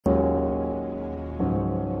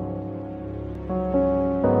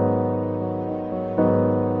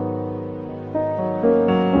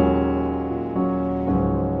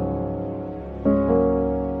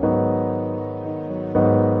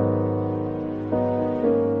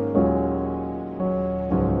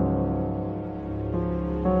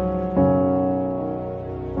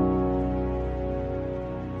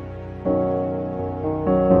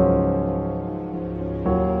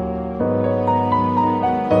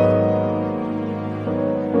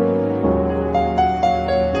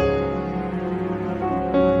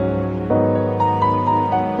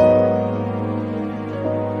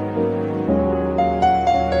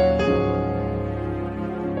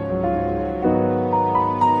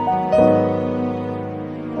Grand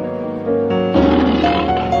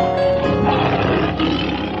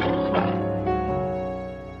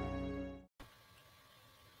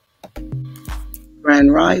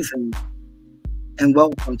Rising, and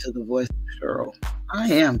welcome to the Voice of Cheryl. I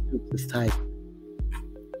am Toothless Tiger.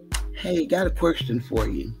 Hey, got a question for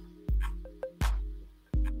you.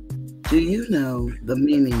 Do you know the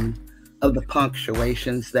meaning of the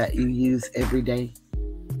punctuations that you use every day?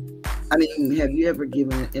 I mean, have you ever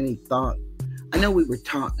given it any thought? I know we were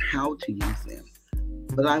taught how to use them,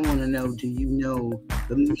 but I want to know, do you know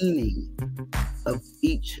the meaning of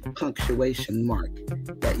each punctuation mark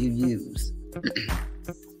that you use?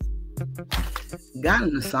 Got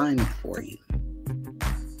an assignment for you.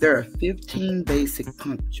 There are 15 basic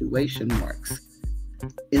punctuation marks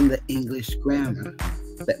in the English grammar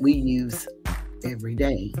that we use every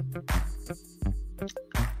day.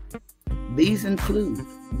 These include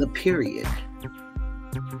the period,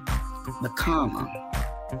 the comma,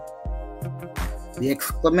 the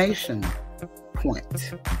exclamation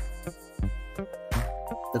point,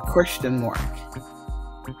 the question mark,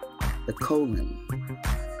 the colon,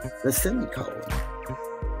 the semicolon,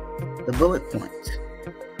 the bullet point,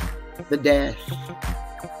 the dash,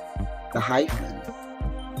 the hyphen,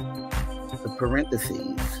 the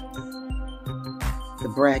parentheses, the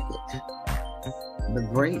bracket, the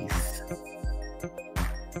brace,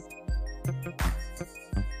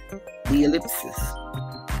 the ellipsis,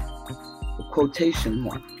 the quotation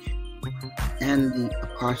mark, and the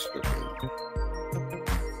apostrophe.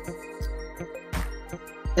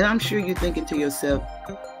 And I'm sure you're thinking to yourself,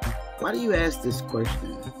 why do you ask this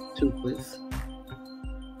question, Toothless?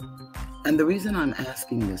 And the reason I'm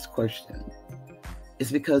asking this question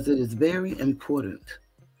is because it is very important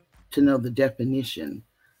to know the definition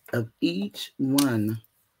of each one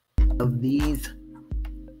of these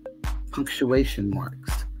punctuation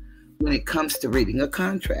marks when it comes to reading a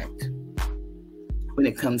contract, when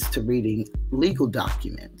it comes to reading legal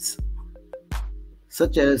documents,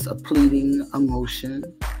 such as a pleading, a motion,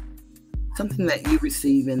 something that you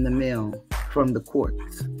receive in the mail from the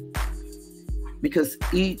courts. Because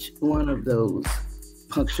each one of those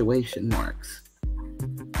punctuation marks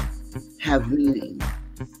have meaning.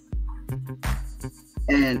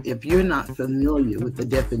 And if you're not familiar with the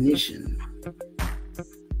definition,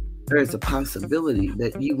 there is a possibility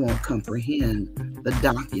that you won't comprehend the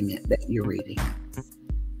document that you're reading.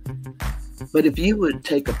 But if you would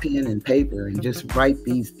take a pen and paper and just write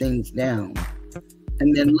these things down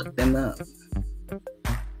and then look them up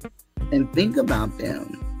and think about them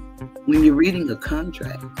when you're reading a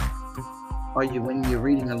contract or when you're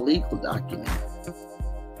reading a legal document,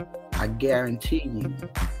 I guarantee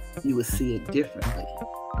you will see it differently.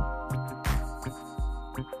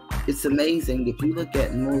 It's amazing, if you look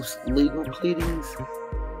at most legal pleadings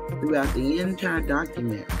throughout the entire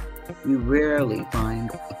document, you rarely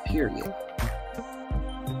find a period.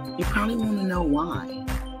 You probably want to know why.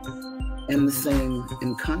 And the same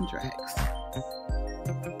in contracts.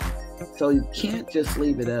 So you can't just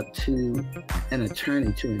leave it up to an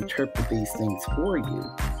attorney to interpret these things for you.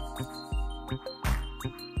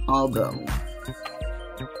 Although,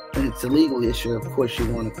 when it's a legal issue, of course you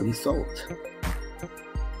want to consult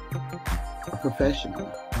a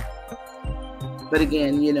professional. But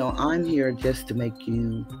again, I'm here just to make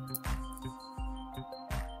you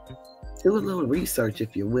do a little research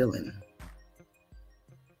if you're willing.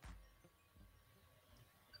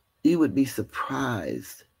 You would be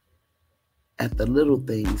surprised at the little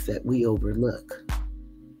things that we overlook.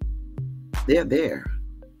 They're there.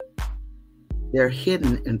 They're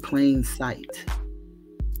hidden in plain sight.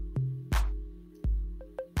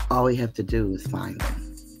 All we have to do is find them.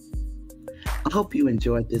 I hope you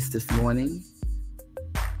enjoyed this morning,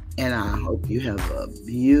 and I hope you have a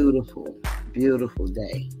beautiful, beautiful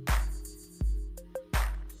day.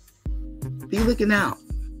 Be looking out.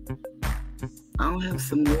 I'll have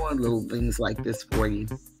some more little things like this for you.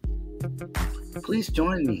 Please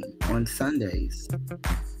join me on Sundays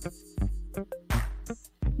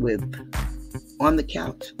with On the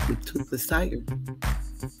Couch with Toothless Tiger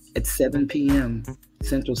at 7 p.m.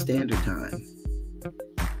 Central Standard Time.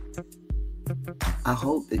 I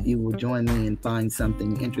hope that you will join me and find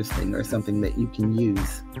something interesting or something that you can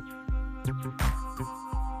use.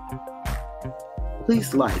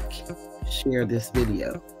 Please like, share this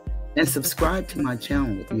video, and subscribe to my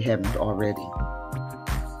channel if you haven't already.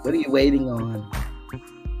 What are you waiting on?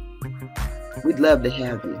 We'd love to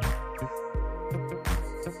have you.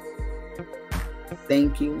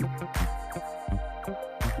 Thank you.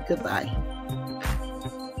 Goodbye.